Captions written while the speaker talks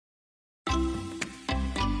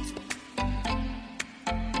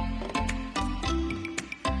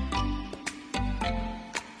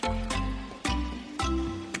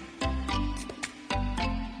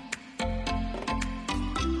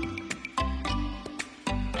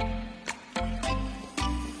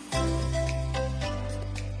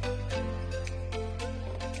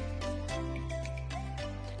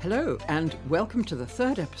Hello and welcome to the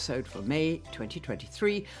third episode for May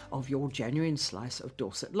 2023 of Your Genuine Slice of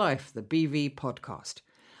Dorset Life, the BV podcast.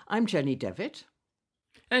 I'm Jenny Devitt.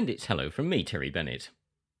 And it's hello from me, Terry Bennett.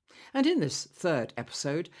 And in this third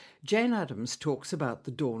episode, Jane Addams talks about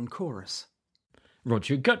the Dawn Chorus.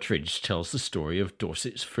 Roger Guttridge tells the story of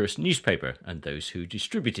Dorset's first newspaper and those who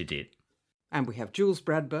distributed it. And we have Jules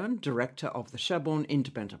Bradburn, director of the Sherborne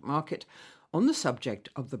Independent Market, on the subject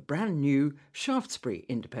of the brand new Shaftesbury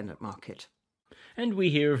Independent Market. And we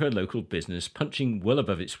hear of a local business punching well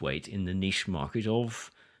above its weight in the niche market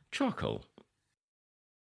of charcoal.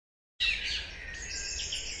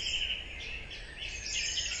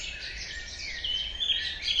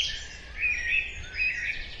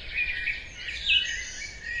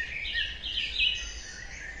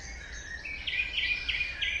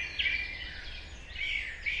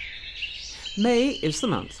 May is the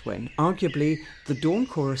month when, arguably, the dawn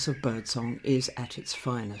chorus of birdsong is at its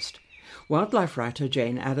finest. Wildlife writer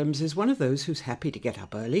Jane Addams is one of those who's happy to get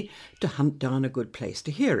up early to hunt down a good place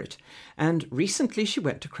to hear it, and recently she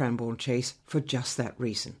went to Cranbourne Chase for just that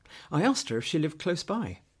reason. I asked her if she lived close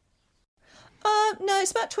by. No,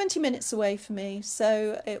 it's about 20 minutes away for me,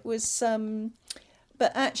 so it was...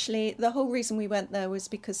 But actually, the whole reason we went there was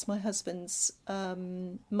because my husband's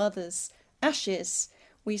mother's ashes...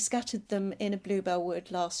 We scattered them in a bluebell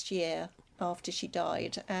wood last year after she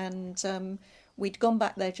died, and we'd gone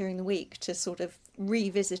back there during the week to sort of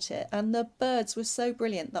revisit it. And the birds were so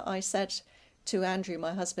brilliant that I said to Andrew,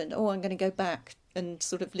 my husband, I'm going to go back and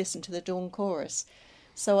sort of listen to the dawn chorus.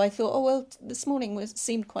 So I thought, this morning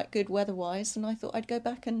seemed quite good weather-wise, and I thought I'd go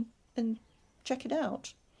back and check it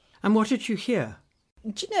out. And what did you hear?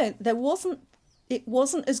 Do you know, it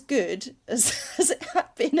wasn't as good as it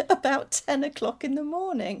had been at about 10 o'clock in the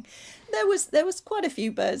morning. There was quite a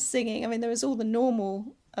few birds singing. I mean, there was all the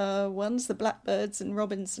normal ones, the blackbirds and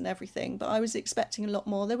robins and everything, but I was expecting a lot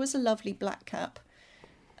more. There was a lovely blackcap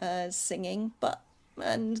singing,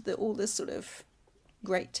 all the sort of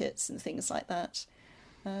great tits and things like that.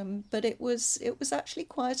 But it was actually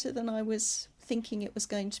quieter than I was thinking it was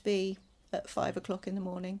going to be at 5 o'clock in the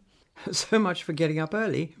morning. So much for getting up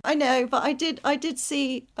early. I know, but I did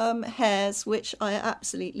see hares, which I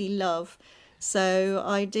absolutely love. So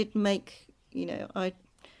I did make, I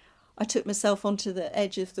took myself onto the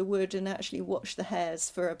edge of the wood and actually watched the hares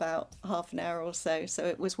for about half an hour or so. So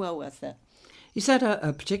it was well worth it. Is that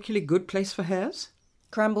a particularly good place for hares?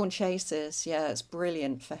 Cranbourne Chasers, yeah, it's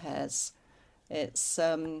brilliant for hares. It's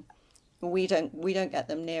we don't get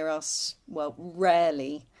them near us, well,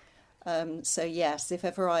 rarely. So yes, if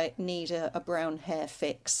ever I need a brown hare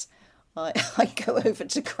fix, I go over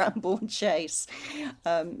to Cranbourne Chase.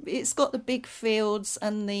 It's got the big fields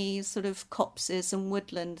and the sort of copses and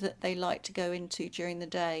woodland that they like to go into during the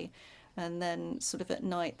day, and then sort of at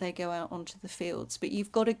night they go out onto the fields. But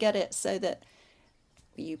you've got to get it so that,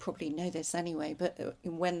 you probably know this anyway, but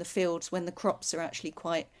when the crops are actually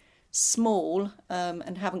quite small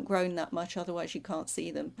and haven't grown that much, otherwise you can't see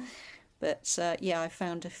them. But I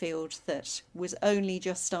found a field that was only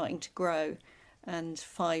just starting to grow, and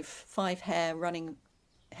five hares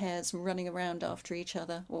running around after each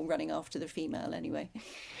other, or running after the female anyway.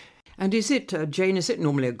 And is it, Jane, is it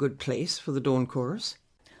normally a good place for the dawn chorus?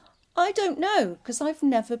 I don't know, because I've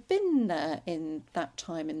never been there in that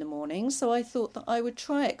time in the morning, so I thought that I would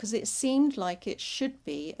try it, because it seemed like it should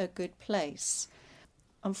be a good place.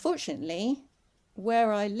 Unfortunately,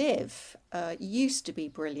 where I live used to be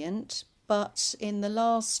brilliant, but in the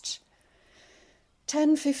last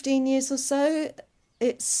 10, 15 years or so,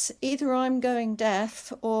 it's either I'm going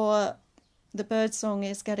deaf or the birdsong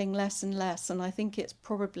is getting less and less, and I think it's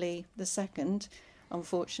probably the second,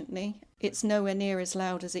 unfortunately. It's nowhere near as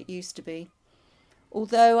loud as it used to be.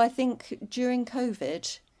 Although I think during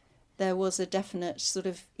COVID, there was a definite sort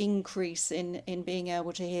of increase in being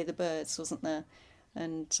able to hear the birds, wasn't there?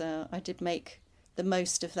 And I did make the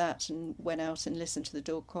most of that and went out and listened to the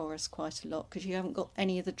dawn chorus quite a lot, because you haven't got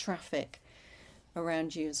any of the traffic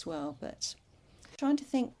around you as well. But I'm trying to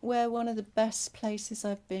think where one of the best places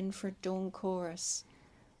I've been for a dawn chorus.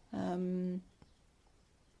 I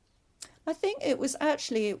think it was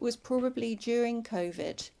probably during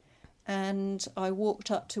COVID, and I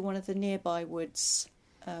walked up to one of the nearby woods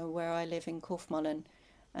where I live in Corfmullen,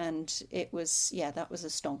 and it was, that was a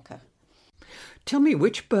stonker. Tell me,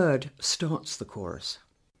 which bird starts the chorus?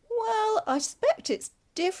 Well, I suspect it's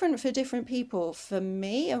different for different people. For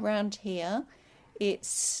me, around here,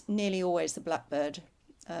 it's nearly always the blackbird.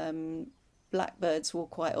 Blackbirds will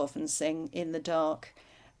quite often sing in the dark,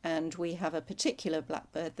 and we have a particular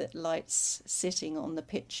blackbird that likes sitting on the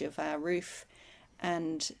pitch of our roof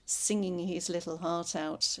and singing his little heart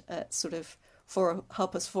out at sort of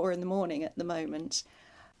 4:30 in the morning at the moment.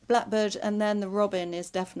 Blackbird and then the robin is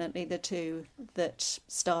definitely the two that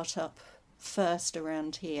start up first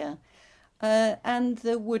around here. And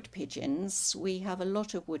the wood pigeons, we have a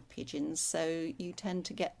lot of wood pigeons, so you tend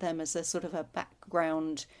to get them as a sort of a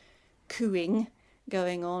background cooing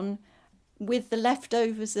going on, with the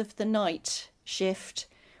leftovers of the night shift,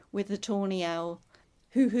 with the tawny owl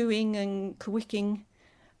hoo-hooing and quicking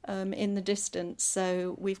in the distance.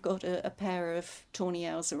 So we've got a pair of tawny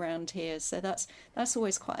owls around here, so that's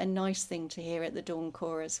always quite a nice thing to hear at the dawn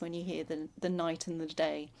chorus, when you hear the night and the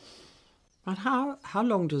day. And how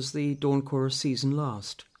long does the dawn chorus season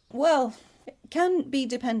last? Well, it can be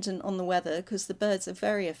dependent on the weather, because the birds are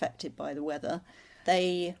very affected by the weather.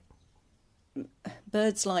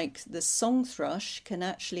 Birds like the song thrush can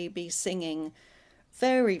actually be singing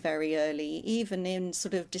very, very early, even in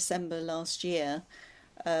sort of December last year.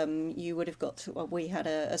 You would have we had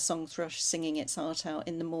a song thrush singing its heart out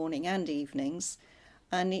in the morning and evenings,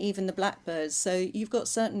 and even the blackbirds. So you've got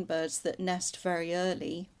certain birds that nest very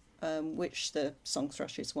early, which the song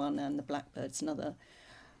thrush is one and the blackbird's another.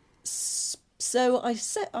 So I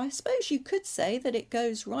suppose you could say that it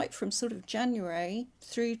goes right from sort of January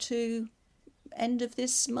through to end of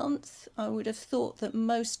this month. I would have thought that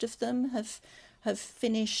most of them have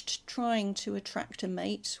finished trying to attract a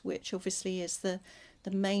mate, which obviously is the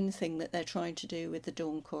main thing that they're trying to do with the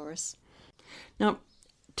dawn chorus. Now,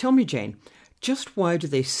 tell me, Jane, just why do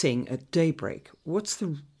they sing at daybreak? What's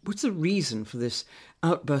the reason for this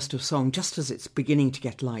outburst of song just as it's beginning to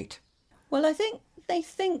get light? Well, I think they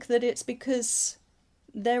think that it's because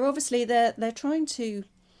they're trying to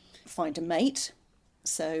find a mate.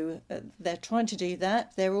 So they're trying to do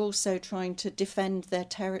that. They're also trying to defend their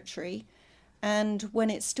territory. And when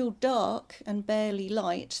it's still dark and barely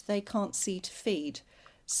light, they can't see to feed.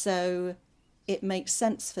 So it makes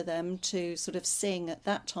sense for them to sort of sing at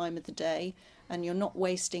that time of the day, and you're not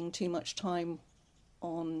wasting too much time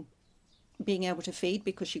on being able to feed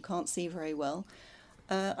because you can't see very well.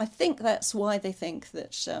 I think that's why they think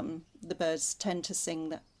that the birds tend to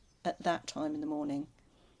sing at that time in the morning.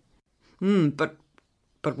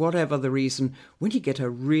 But whatever the reason, when you get a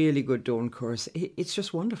really good dawn chorus, it's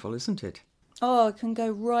just wonderful, isn't it? Oh, it can go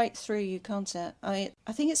right through you, can't it? I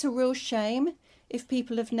think it's a real shame if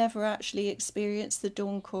people have never actually experienced the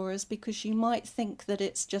dawn chorus, because you might think that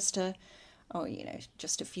it's just a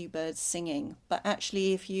few birds singing. But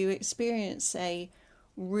actually, if you experience a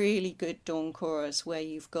really good dawn chorus where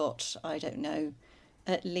you've got, I don't know,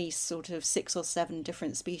 at least sort of 6 or 7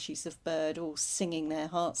 different species of bird all singing their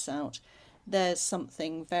hearts out, there's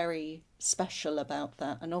something very special about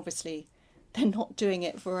that. And obviously they're not doing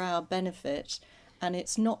it for our benefit, and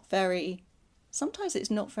sometimes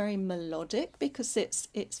it's not very melodic, because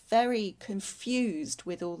it's very confused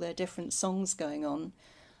with all their different songs going on.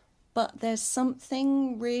 But there's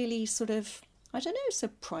something really sort of, I don't know, so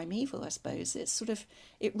primeval, I suppose. It's sort of,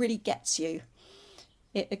 it really gets you.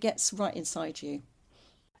 It gets right inside you.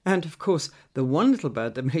 And of course, the one little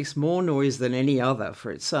bird that makes more noise than any other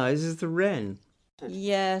for its size is the wren.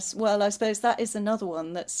 Yes, well, I suppose that is another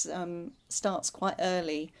one that starts quite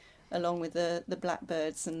early, along with the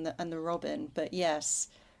blackbirds and the robin. But yes,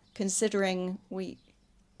 considering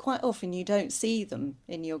quite often you don't see them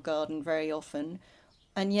in your garden very often,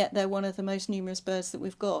 and yet they're one of the most numerous birds that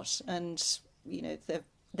we've got, and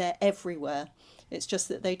they're everywhere. It's just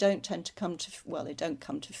that they don't tend to come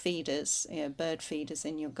to feeders, bird feeders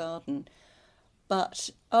in your garden.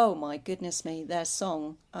 But oh my goodness me, their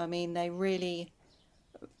song! I mean, they really,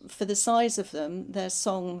 for the size of them, their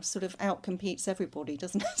song sort of outcompetes everybody,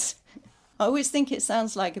 doesn't it? I always think it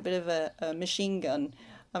sounds like a bit of a machine gun.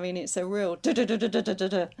 I mean, it's a real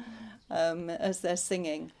da-da-da-da-da-da-da as they're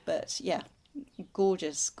singing. But yeah,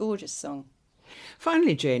 gorgeous, gorgeous song.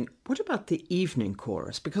 Finally, Jane, what about the evening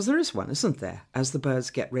chorus? Because there is one, isn't there, as the birds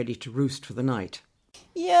get ready to roost for the night?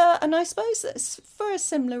 Yeah, and I suppose that's for a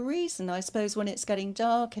similar reason. I suppose when it's getting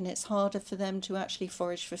dark and it's harder for them to actually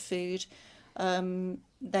forage for food,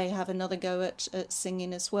 they have another go at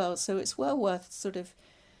singing as well. So it's well worth sort of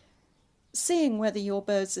seeing whether your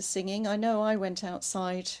birds are singing. I know I went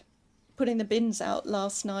outside putting the bins out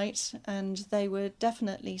last night, and they were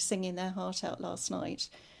definitely singing their heart out last night.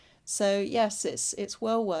 So yes, it's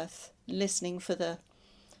well worth listening for the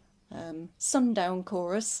sundown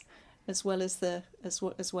chorus as well as the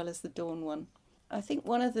dawn one. I think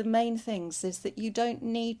one of the main things is that you don't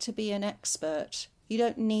need to be an expert. You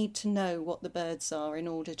don't need to know what the birds are in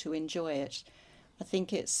order to enjoy it. I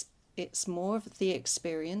think it's more of the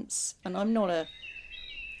experience. And I'm not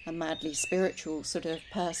a madly spiritual sort of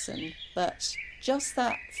person, but just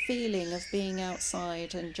that feeling of being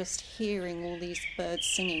outside and just hearing all these birds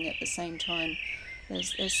singing at the same time,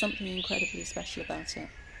 there's something incredibly special about it.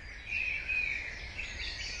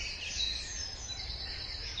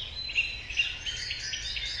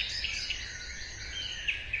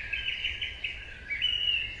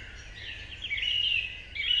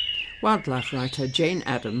 Wildlife writer Jane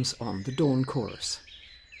Addams on the Dawn Chorus.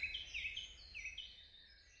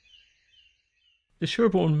 The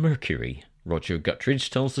Sherborne Mercury. Roger Guttridge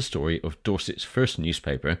tells the story of Dorset's first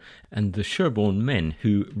newspaper and the Sherborne Men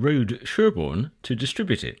who rode Sherborne to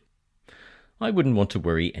distribute it. I wouldn't want to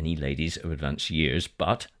worry any ladies of advanced years,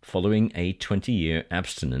 but following a 20-year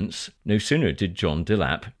abstinence, no sooner did John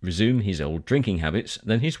Dillap resume his old drinking habits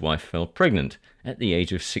than his wife fell pregnant at the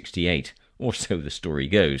age of 68, or so the story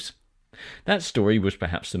goes. That story was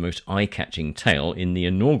perhaps the most eye-catching tale in the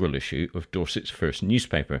inaugural issue of Dorset's first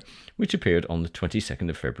newspaper, which appeared on the 22nd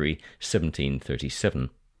of February 1737.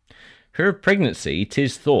 Her pregnancy,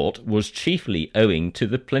 'tis thought, was chiefly owing to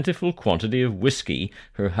the plentiful quantity of whisky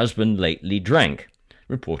her husband lately drank,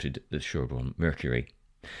 reported the Sherborne Mercury.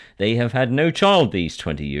 They have had no child these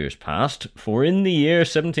 20 years past, for in the year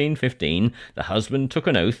 1715 the husband took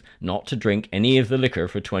an oath not to drink any of the liquor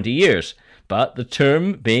for 20 years, but the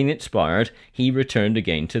term being expired, he returned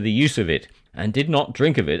again to the use of it, and did not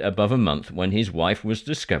drink of it above a month when his wife was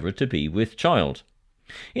discovered to be with child.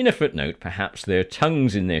 In a footnote, perhaps their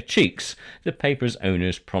tongues in their cheeks, the paper's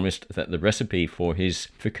owners promised that the recipe for his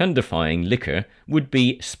fecundifying liquor would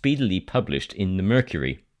be speedily published in the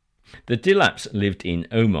Mercury. The Dillaps lived in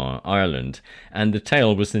Omagh, Ireland, and the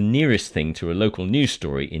tale was the nearest thing to a local news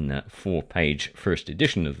story in that 4-page first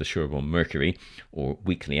edition of the Sherborne Mercury, or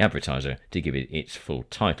Weekly Advertiser, to give it its full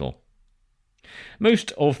title.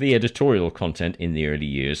 Most of the editorial content in the early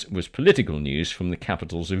years was political news from the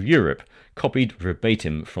capitals of Europe, copied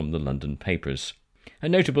verbatim from the London papers. A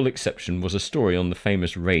notable exception was a story on the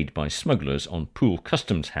famous raid by smugglers on Poole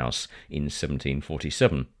Customs House in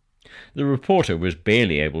 1747. The reporter was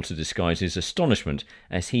barely able to disguise his astonishment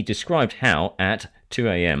as he described how, at 2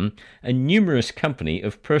 a.m., a numerous company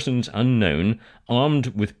of persons unknown,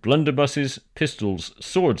 armed with blunderbusses, pistols,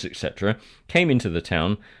 swords, etc., came into the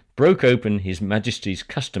town, broke open His Majesty's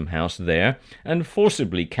Custom House there, and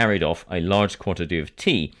forcibly carried off a large quantity of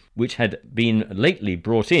tea, which had been lately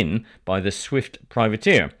brought in by the swift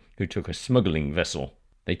privateer, who took a smuggling vessel.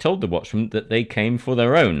 They told the watchman that they came for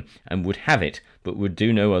their own, and would have it, but would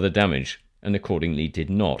do no other damage, and accordingly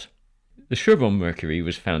did not. The Sherborne Mercury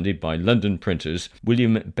was founded by London printers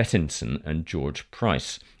William Bettinson and George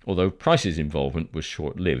Price, although Price's involvement was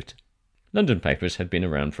short-lived. London papers had been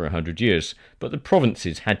around for 100 years, but the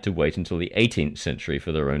provinces had to wait until the 18th century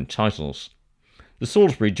for their own titles. The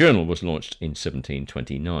Salisbury Journal was launched in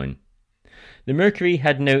 1729. The Mercury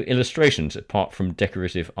had no illustrations apart from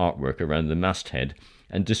decorative artwork around the masthead,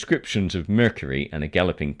 and descriptions of Mercury and a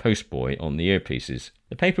galloping postboy on the earpieces.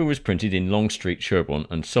 The paper was printed in Long Street, Sherborne,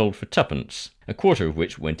 and sold for 2pence, a quarter of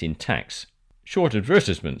which went in tax. Short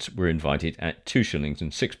advertisements were invited at 2 shillings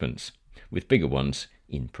and 6pence, with bigger ones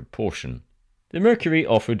in proportion. The Mercury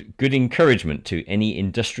offered good encouragement to any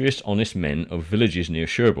industrious, honest men of villages near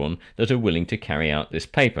Sherborne that are willing to carry out this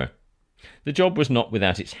paper. The job was not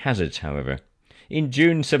without its hazards, however. In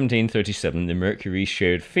June 1737, the Mercury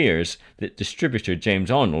shared fears that distributor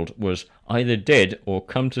James Arnold was either dead or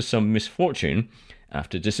come to some misfortune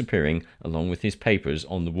after disappearing along with his papers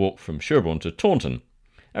on the walk from Sherborne to Taunton.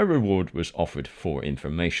 A reward was offered for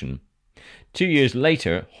information. 2 years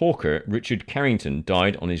later, hawker Richard Carrington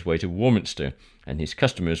died on his way to Warminster, and his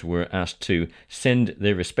customers were asked to send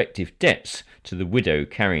their respective debts to the widow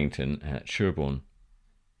Carrington at Sherborne.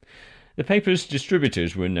 The paper's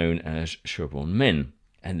distributors were known as Sherborne Men,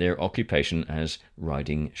 and their occupation as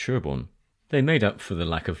riding Sherborne. They made up for the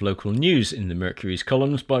lack of local news in the Mercury's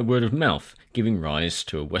columns by word of mouth, giving rise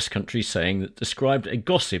to a West Country saying that described a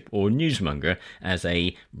gossip or newsmonger as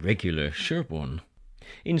a regular Sherborne.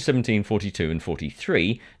 In 1742 and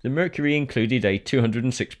 43, the Mercury included a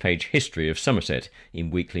 206-page history of Somerset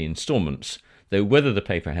in weekly instalments, though whether the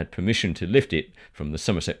paper had permission to lift it from the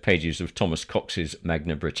Somerset pages of Thomas Cox's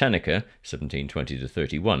Magna Britannica,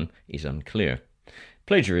 1720-31, is unclear.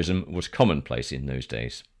 Plagiarism was commonplace in those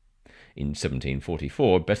days. In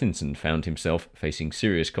 1744, Bettinson found himself facing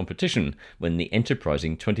serious competition when the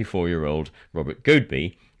enterprising 24-year-old Robert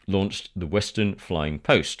Godeby launched the Western Flying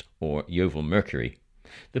Post, or Yeovil Mercury.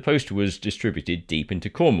 The post was distributed deep into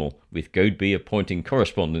Cornwall, with Godeby appointing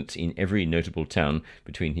correspondents in every notable town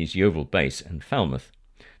between his Yeovil base and Falmouth.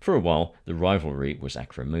 For a while, the rivalry was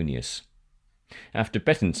acrimonious. After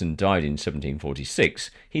Bettinson died in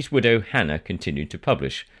 1746, his widow Hannah continued to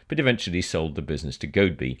publish, but eventually sold the business to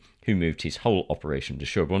Godeby, who moved his whole operation to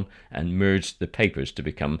Sherborne and merged the papers to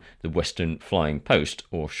become the Western Flying Post,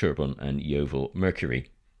 or Sherborne and Yeovil Mercury.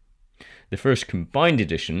 The first combined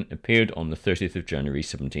edition appeared on the 30th of January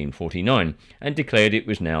 1749 and declared it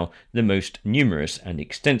was now the most numerous and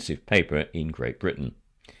extensive paper in Great Britain.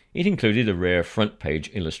 It included a rare front-page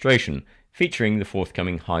illustration featuring the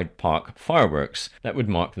forthcoming Hyde Park fireworks that would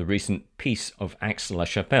mark the recent Peace of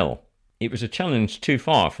Aix-la-Chapelle. It was a challenge too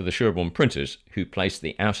far for the Sherborne printers, who placed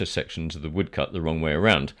the outer sections of the woodcut the wrong way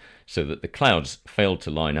around, so that the clouds failed to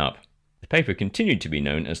line up. The paper continued to be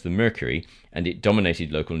known as the Mercury, and it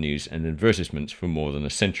dominated local news and advertisements for more than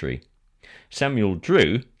a century. Samuel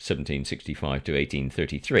Drew, 1765 to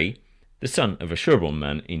 1833, the son of a Sherborne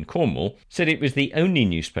man in Cornwall, said it was the only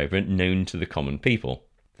newspaper known to the common people.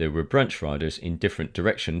 There were branch riders in different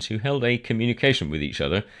directions who held a communication with each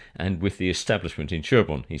other and with the establishment in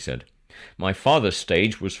Sherborne, he said. My father's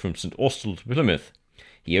stage was from St Austell to Plymouth.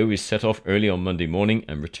 He always set off early on Monday morning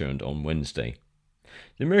and returned on Wednesday.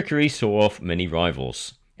 The Mercury saw off many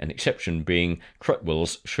rivals, an exception being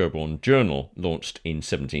Crutwell's Sherborne Journal, launched in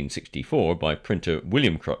 1764 by printer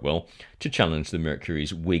William Crutwell to challenge the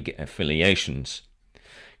Mercury's Whig affiliations.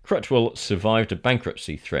 Crutwell survived a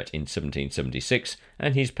bankruptcy threat in 1776,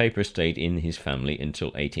 and his paper stayed in his family until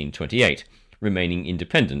 1828, remaining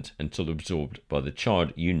independent until absorbed by the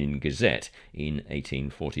Charred Union Gazette in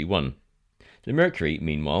 1841. The Mercury,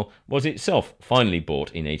 meanwhile, was itself finally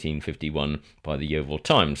bought in 1851 by the Yeovil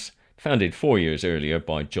Times, founded 4 years earlier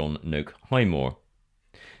by John Noke Highmore.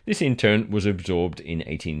 This in turn was absorbed in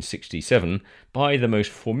 1867 by the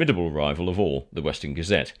most formidable rival of all, the Western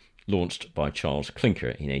Gazette, launched by Charles Clinker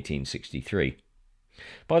in 1863.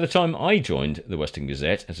 By the time I joined the Western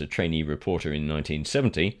Gazette as a trainee reporter in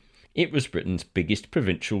 1970, it was Britain's biggest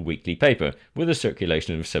provincial weekly paper, with a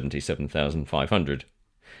circulation of 77,500.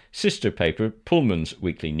 Sister paper Pullman's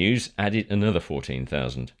Weekly News added another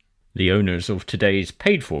 14,000. The owners of today's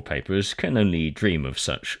paid-for papers can only dream of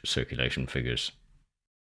such circulation figures.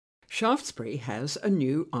 Shaftesbury has a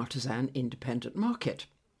new artisan independent market.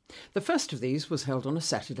 The first of these was held on a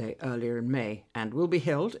Saturday earlier in May and will be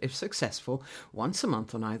held, if successful, once a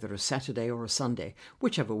month on either a Saturday or a Sunday,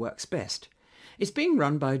 whichever works best. It's being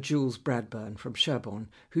run by Jules Bradburn from Sherborne,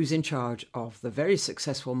 who's in charge of the very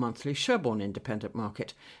successful monthly Sherborne Independent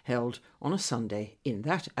Market, held on a Sunday in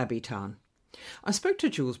that abbey town. I spoke to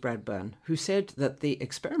Jules Bradburn, who said that the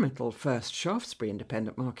experimental first Shaftesbury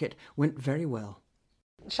Independent Market went very well.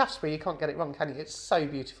 Shaftesbury, you can't get it wrong, can you? It's so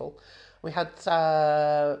beautiful. We had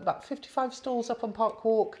about 55 stalls up on Park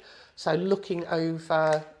Walk, so looking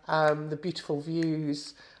over the beautiful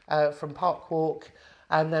views from Park Walk.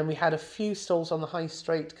 And then we had a few stalls on the high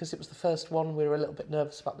street because it was the first one. We were a little bit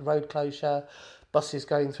nervous about the road closure, buses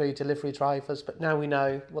going through, delivery drivers. But now we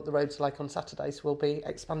know what the roads are like on Saturdays. We'll be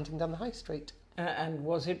expanding down the high street. And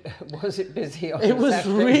was it busy on It was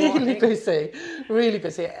Saturday really morning? busy, really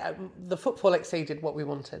busy. The footfall exceeded what we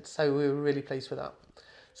wanted, so we were really pleased with that.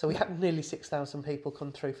 So we had nearly 6,000 people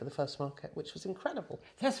come through for the first market, which was incredible.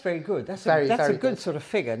 That's very good. That's Very, a very good good. sort of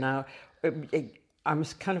figure. Now, I'm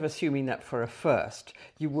kind of assuming that for a first,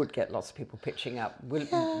 you would get lots of people pitching up. Will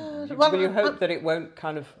you hope that it won't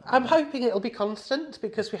kind of... I'm hoping it'll be constant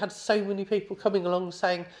because we had so many people coming along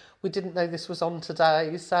saying we didn't know this was on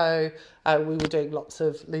today. So we were doing lots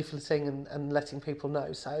of leafleting and letting people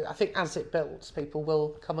know. So I think as it builds, people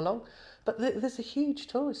will come along. But there's a huge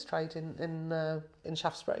tourist trade in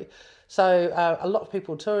Shaftesbury. So a lot of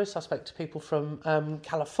people are tourists. I spoke to people from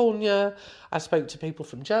California. I spoke to people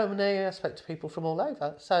from Germany. I spoke to people from all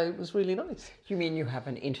over. So it was really nice. You mean you have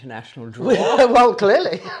an international draw? Well,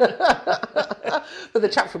 clearly. But the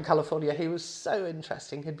chap from California, he was so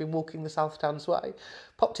interesting. He'd been walking the South Downs Way,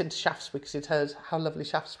 popped into Shaftesbury because he'd heard how lovely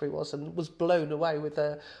Shaftesbury was and was blown away with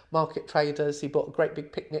the market traders. He bought a great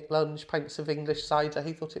big picnic lunch, pints of English cider.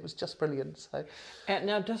 He thought it was just brilliant. So,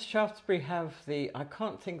 Now, does Shaftesbury have I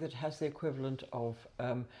can't think that it has the equivalent of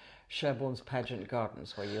Sherborne's Pageant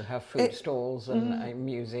Gardens, where you have food stalls and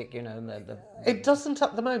music, It doesn't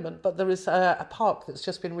at the moment, but there is a park that's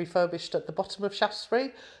just been refurbished at the bottom of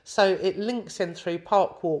Shaftesbury. So it links in through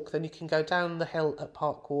Park Walk, then you can go down the hill at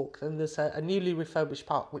Park Walk. Then there's a newly refurbished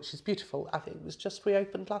park, which is beautiful. I think it was just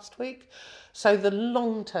reopened last week. So the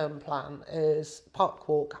long-term plan is Park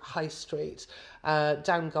Walk, High Street,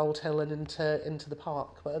 down Gold Hill and into the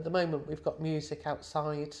park. But at the moment, we've got music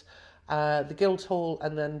outside the Guildhall,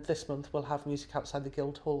 and then this month we'll have music outside the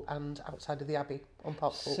Guildhall and outside of the Abbey. on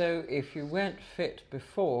Parkthorpe. So if you weren't fit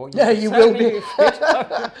before, You will be fit.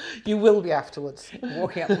 You will be afterwards.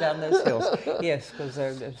 Walking up and down those hills. Yes, because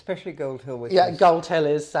especially Gold Hill. Which is... Gold Hill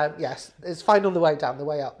is, yes, it's fine on the way down, the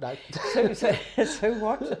way up now. So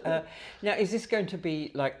what? Now, is this going to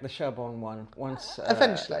be like the Sherborne one once?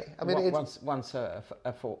 Eventually. I mean, once a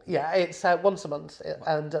fortnight. Yeah, it's once a month,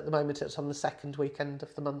 and at the moment it's on the second weekend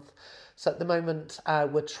of the month. So at the moment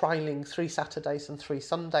we're trialling 3 Saturdays and 3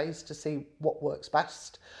 Sundays to see what works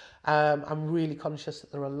best. I'm really conscious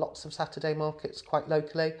that there are lots of Saturday markets quite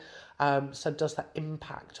locally. So does that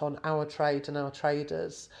impact on our trade and our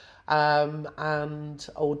traders?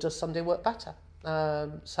 Or does Sunday work better?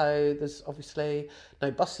 So there's obviously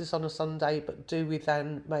no buses on a Sunday, but do we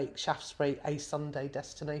then make Shaftesbury a Sunday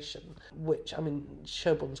destination? Which, I mean,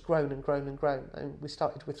 Sherborne's grown and grown and grown. And we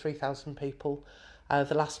started with 3,000 people.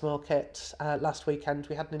 The last market, last weekend,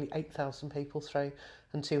 we had nearly 8,000 people through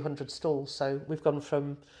and 200 stalls. So we've gone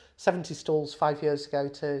from 70 stalls 5 years ago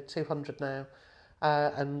to 200 now,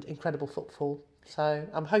 and incredible footfall. So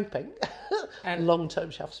I'm hoping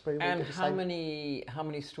long-term Shaftesbury will be the same. And how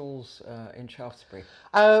many stalls in Shaftesbury?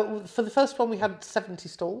 For the first one we had 70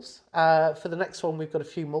 stalls. For the next one we've got a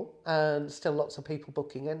few more, and still lots of people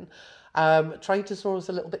booking in. Traders are always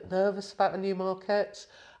a little bit nervous about a new market.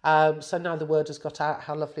 So now the word has got out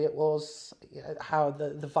how lovely it was, how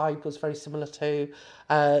the vibe was very similar to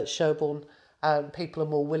Sherborne. People are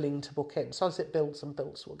more willing to book in. So as it builds and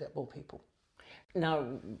builds, we'll get more people. Now,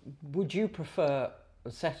 would you prefer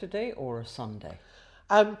a Saturday or a Sunday?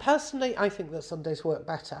 Personally, I think that Sundays work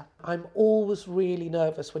better. I'm always really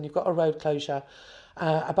nervous when you've got a road closure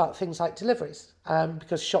about things like deliveries,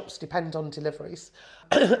 because shops depend on deliveries.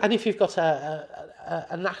 And if you've got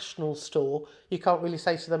a national store, you can't really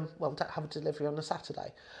say to them, well, don't have a delivery on a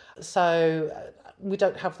Saturday. So we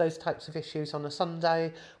don't have those types of issues on a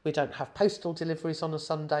Sunday. We don't have postal deliveries on a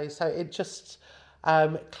Sunday. So it just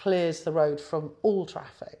clears the road from all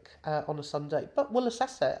traffic on a Sunday. But we'll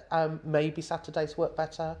assess it. Maybe Saturdays work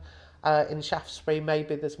better in Shaftesbury.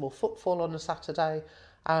 Maybe there's more footfall on a Saturday.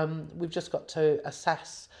 We've just got to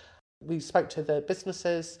assess. We spoke to the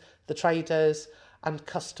businesses, the traders and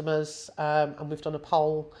customers, and we've done a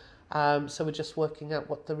poll. So we're just working out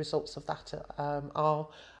what the results of that are.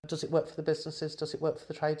 Does it work for the businesses? Does it work for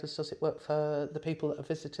the traders? Does it work for the people that have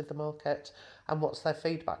visited the market? And what's their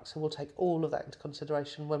feedback? So we'll take all of that into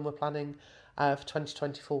consideration when we're planning for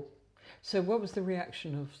 2024. So what was the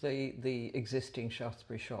reaction of the existing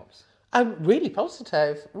Shaftesbury shops? Really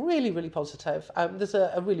positive, really positive. There's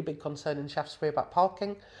a really big concern in Shaftesbury about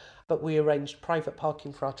parking, but we arranged private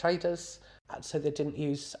parking for our traders, so they didn't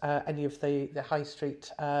use any of the high street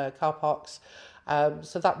car parks.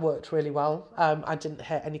 So that worked really well. I didn't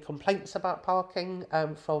hear any complaints about parking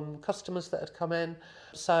from customers that had come in,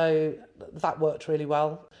 so that worked really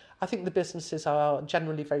well. I think the businesses are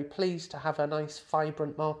generally very pleased to have a nice,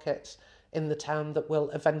 vibrant market in the town that will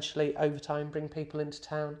eventually, over time, bring people into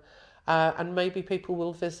town. And maybe people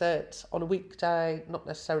will visit on a weekday, not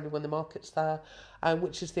necessarily when the market's there,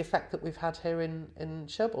 which is the effect that we've had here in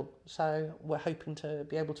Sherborne. So we're hoping to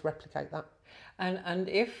be able to replicate that. And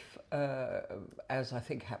if, as I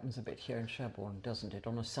think happens a bit here in Sherborne, doesn't it,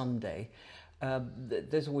 on a Sunday,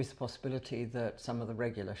 there's always the possibility that some of the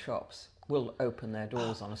regular shops will open their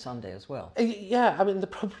doors on a Sunday as well. Yeah, I mean, the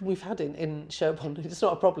problem we've had in Sherborne, it's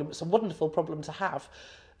not a problem, it's a wonderful problem to have.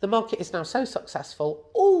 The market is now so successful,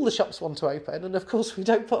 all the shops want to open, and of course we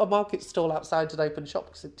don't put a market stall outside an open shop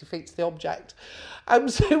because it defeats the object.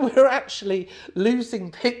 So we're actually losing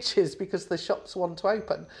pitches because the shops want to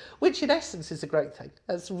open, which in essence is a great thing.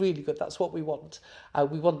 That's really good, that's what we want.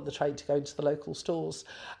 We want the trade to go into the local stores.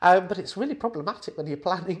 But it's really problematic when you're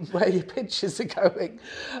planning where your pitches are going.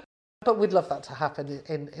 But we'd love that to happen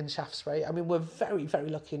in Shaftesbury. I mean, we're very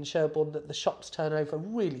lucky in Sherborne that the shops turn over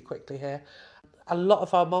really quickly here. A lot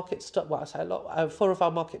of our market four of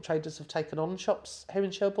our market traders have taken on shops here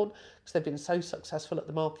in Sherborne because they've been so successful at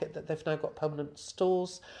the market that they've now got permanent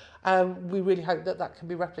stores. We really hope that can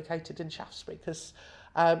be replicated in Shaftesbury because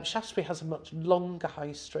Shaftesbury has a much longer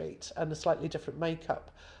high street and a slightly different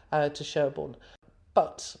makeup to Sherborne.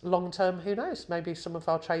 But long term, who knows? Maybe some of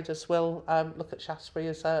our traders will look at Shaftesbury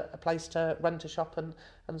as a place to rent a shop and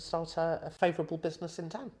start a favourable business in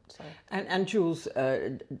town. So. And Jules,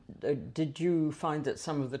 did you find that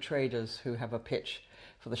some of the traders who have a pitch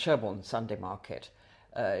for the Sherborne Sunday market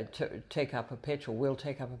take up a pitch, or will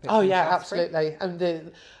take up a pitch? Oh in yeah, Shaftesbury? absolutely.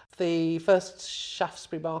 And the first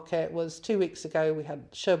Shaftesbury market was 2 weeks ago. We had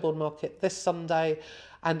Sherborne market this Sunday,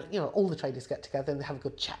 and all the traders get together and they have a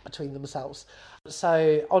good chat between themselves.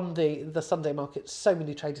 So on the Sunday market, so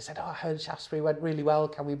many traders said, I heard Shaftesbury went really well,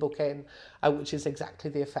 can we book in? Which is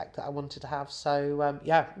exactly the effect that I wanted to have. So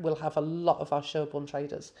we'll have a lot of our Sherborne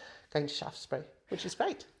traders going to Shaftesbury, which is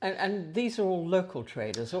great. And these are all local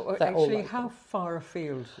traders, or They're all actually, local. how far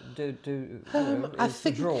afield is I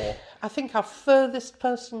the draw? I think our furthest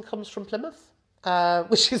person comes from Plymouth.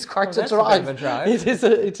 Which is quite a that's a drive. bit of a drive.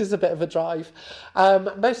 It is a bit of a drive.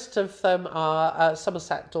 Most of them are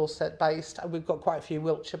Somerset, Dorset based, and we've got quite a few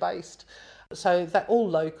Wiltshire based. So they're all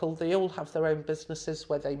local. They all have their own businesses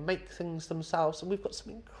where they make things themselves, and we've got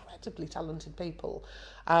some incredibly talented people.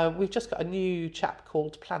 We've just got a new chap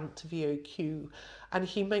called Plant VOQ, and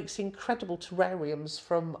he makes incredible terrariums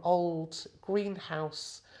from old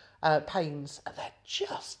greenhouse panes, and they're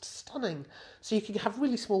just stunning. So you can have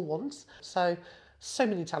really small ones. So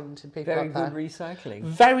many talented people Very out there. good recycling.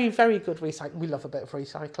 Very, very good recycling. We love a bit of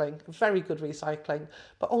recycling. Very good recycling,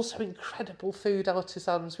 but also incredible food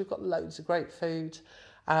artisans. We've got loads of great food.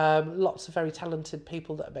 Lots of very talented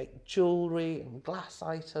people that make jewellery and glass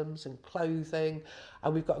items and clothing.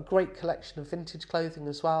 And we've got a great collection of vintage clothing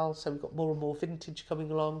as well. So we've got more and more vintage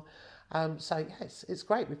coming along. It's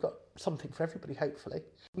great. We've got something for everybody, hopefully.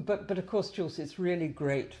 But of course, Jules, it's really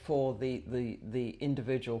great for the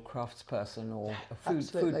individual craftsperson or a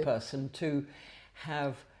food person to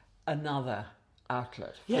have another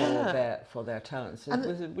outlet for their talents,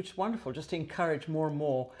 which is wonderful. Just to encourage more and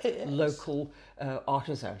more local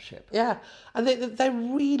artisanship. Yeah, and they're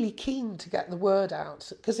really keen to get the word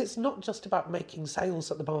out, because it's not just about making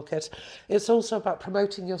sales at the market, it's also about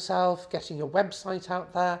promoting yourself, getting your website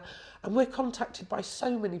out there. And we're contacted by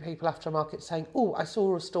so many people after a market saying, I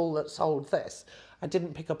saw a stall that sold this. I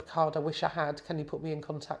didn't pick up a card, I wish I had. Can you put me in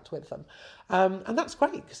contact with them? And that's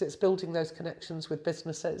great, because it's building those connections with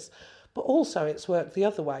businesses. But also it's worked the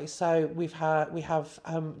other way. So we have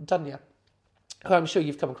Dunya, who I'm sure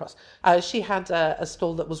you've come across. She had a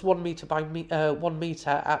stall that was 1 metre by 1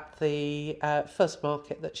 metre at the first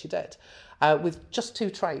market that she did, with just 2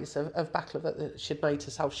 trays of baklava that she'd made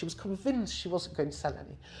herself. She was convinced she wasn't going to sell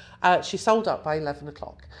any. She sold out by 11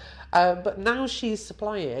 o'clock. But now she's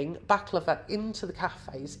supplying baklava into the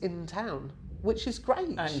cafes in town, which is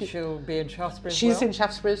great. And she'll be in Shaftesbury as She's well? in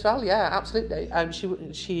Shaftesbury as well, yeah, absolutely. And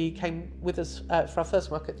she came with us for our first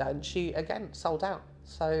market there, and she, again, sold out.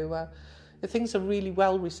 So the things are really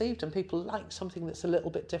well received, and people like something that's a little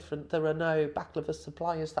bit different. There are no baklava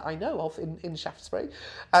suppliers that I know of in Shaftesbury.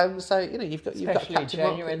 So, you've got Especially captive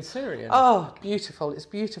genuine market. Syrian. Oh, beautiful. It's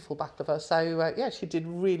beautiful baklava. So, she did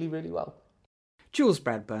really, really well. Jules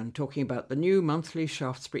Bradburn talking about the new monthly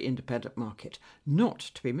Shaftesbury Independent Market, not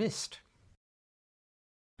to be missed.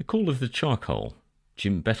 The call of the charcoal.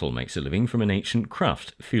 Jim Bettle makes a living from an ancient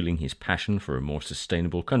craft, fueling his passion for a more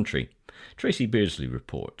sustainable country. Tracy Beardsley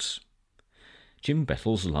reports. Jim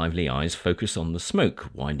Bettle's lively eyes focus on the smoke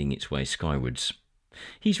winding its way skywards.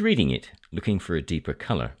 He's reading it, looking for a deeper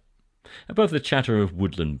colour. Above the chatter of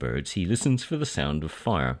woodland birds, he listens for the sound of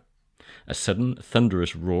fire. A sudden,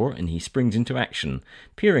 thunderous roar, and he springs into action,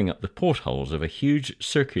 peering up the portholes of a huge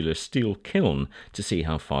circular steel kiln to see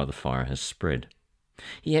how far the fire has spread.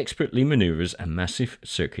 He expertly manoeuvres a massive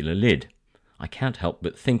circular lid. I can't help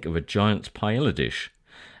but think of a giant's paella dish.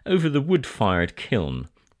 Over the wood-fired kiln,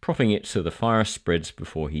 propping it so the fire spreads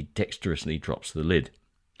before he dexterously drops the lid.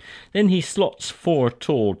 Then he slots 4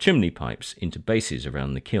 tall chimney pipes into bases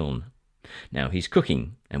around the kiln. Now he's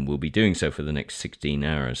cooking, and will be doing so for the next 16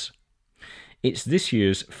 hours. It's this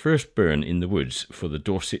year's first burn in the woods for the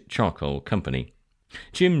Dorset Charcoal Company.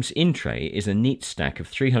 Jim's in-tray is a neat stack of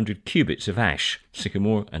 300 cubits of ash,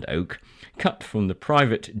 sycamore and oak, cut from the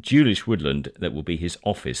private Julish woodland that will be his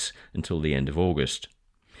office until the end of August.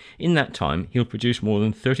 In that time, he'll produce more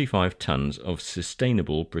than 35 tonnes of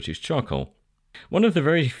sustainable British charcoal. One of the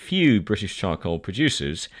very few British charcoal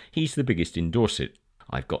producers, he's the biggest in Dorset.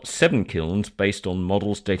 I've got 7 kilns based on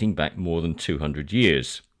models dating back more than 200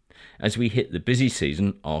 years. As we hit the busy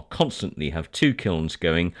season, I'll constantly have 2 kilns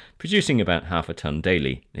going, producing about half a tonne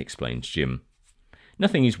daily, explains Jim.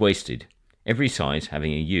 Nothing is wasted, every size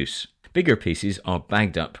having a use. Bigger pieces are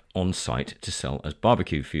bagged up on site to sell as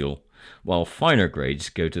barbecue fuel, while finer grades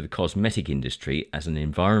go to the cosmetic industry as an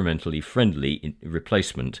environmentally friendly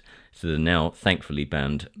replacement to the now thankfully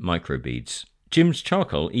banned microbeads. Jim's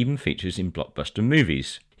charcoal even features in blockbuster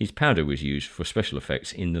movies. His powder was used for special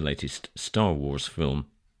effects in the latest Star Wars film.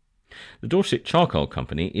 The Dorset Charcoal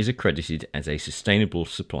Company is accredited as a sustainable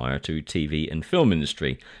supplier to TV and film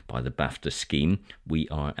industry by the BAFTA scheme We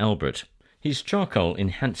Are Albert. His charcoal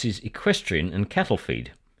enhances equestrian and cattle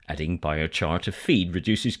feed. Adding biochar to feed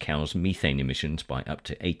reduces cows' methane emissions by up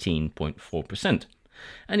to 18.4%,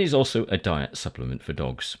 and is also a diet supplement for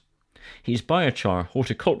dogs. His biochar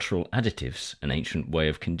horticultural additives, an ancient way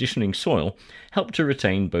of conditioning soil, help to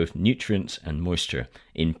retain both nutrients and moisture,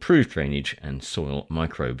 improve drainage and soil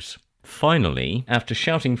microbes. Finally, after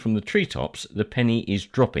shouting from the treetops, the penny is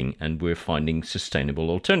dropping and we're finding sustainable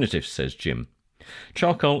alternatives, says Jim.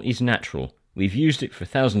 Charcoal is natural. We've used it for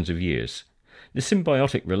thousands of years. The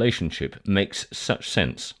symbiotic relationship makes such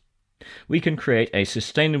sense. We can create a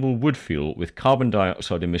sustainable wood fuel with carbon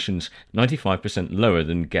dioxide emissions 95% lower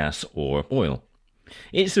than gas or oil.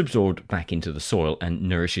 It's absorbed back into the soil and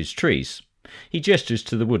nourishes trees. He gestures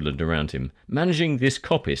to the woodland around him. Managing this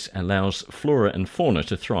coppice allows flora and fauna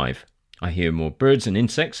to thrive. I hear more birds and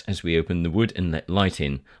insects as we open the wood and let light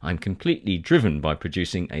in. I'm completely driven by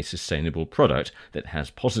producing a sustainable product that has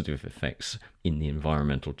positive effects in the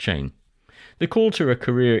environmental chain. The call to a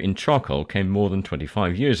career in charcoal came more than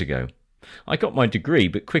 25 years ago. I got my degree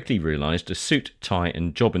but quickly realised a suit, tie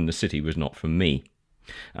and job in the city was not for me.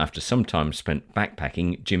 After some time spent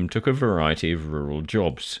backpacking, Jim took a variety of rural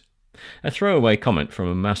jobs. A throwaway comment from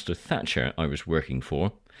a Master Thatcher I was working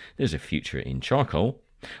for, there's a future in charcoal,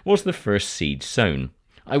 was the first seed sown.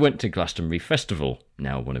 I went to Glastonbury Festival,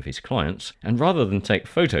 now one of his clients, and rather than take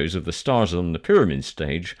photos of the stars on the pyramid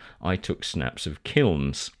stage, I took snaps of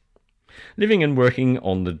kilns. Living and working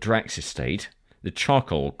on the Drax estate, the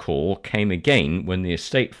charcoal call came again when the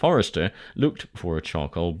estate forester looked for a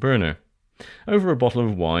charcoal burner. Over a bottle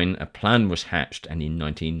of wine, a plan was hatched, and in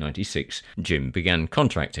 1996, Jim began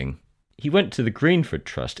contracting. He went to the Greenford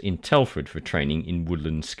Trust in Telford for training in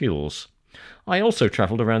woodland skills. I also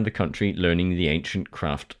travelled around the country learning the ancient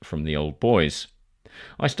craft from the old boys.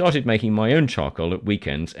 I started making my own charcoal at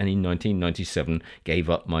weekends and in 1997 gave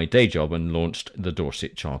up my day job and launched the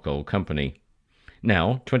Dorset Charcoal Company.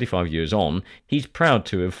 Now, 25 years on, he's proud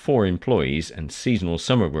to have 4 employees and seasonal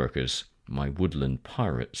summer workers, my woodland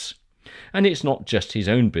pirates. And it's not just his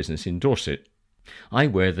own business in Dorset. I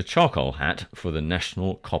wear the charcoal hat for the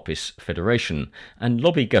National Coppice Federation and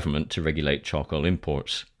lobby government to regulate charcoal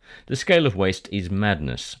imports. The scale of waste is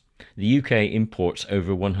madness. The UK imports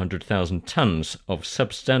over 100,000 tonnes of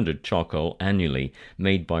substandard charcoal annually,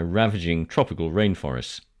 made by ravaging tropical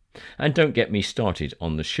rainforests. And don't get me started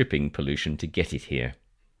on the shipping pollution to get it here.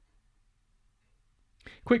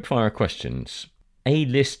 Quickfire questions.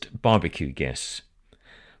 A-list barbecue guests.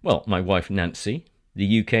 Well, my wife Nancy,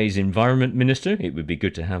 the UK's Environment Minister, it would be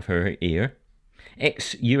good to have her here,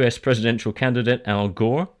 ex-US presidential candidate Al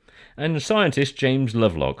Gore, and scientist James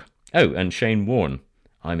Lovelock. Oh, and Shane Warne.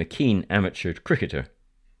 I'm a keen amateur cricketer.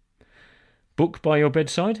 Book by your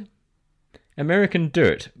bedside? American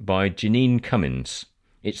Dirt by Janine Cummins.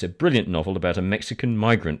 It's a brilliant novel about a Mexican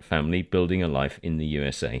migrant family building a life in the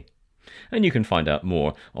USA. And you can find out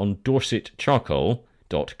more on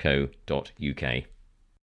dorsetcharcoal.co.uk.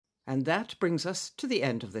 And that brings us to the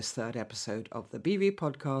end of this third episode of the BV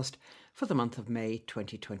podcast for the month of May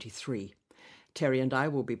 2023. Terry and I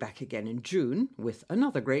will be back again in June with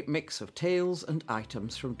another great mix of tales and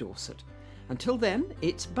items from Dorset. Until then,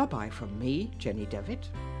 it's bye-bye from me, Jenny Devitt.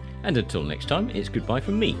 And until next time, it's goodbye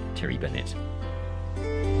from me, Terry Bennett.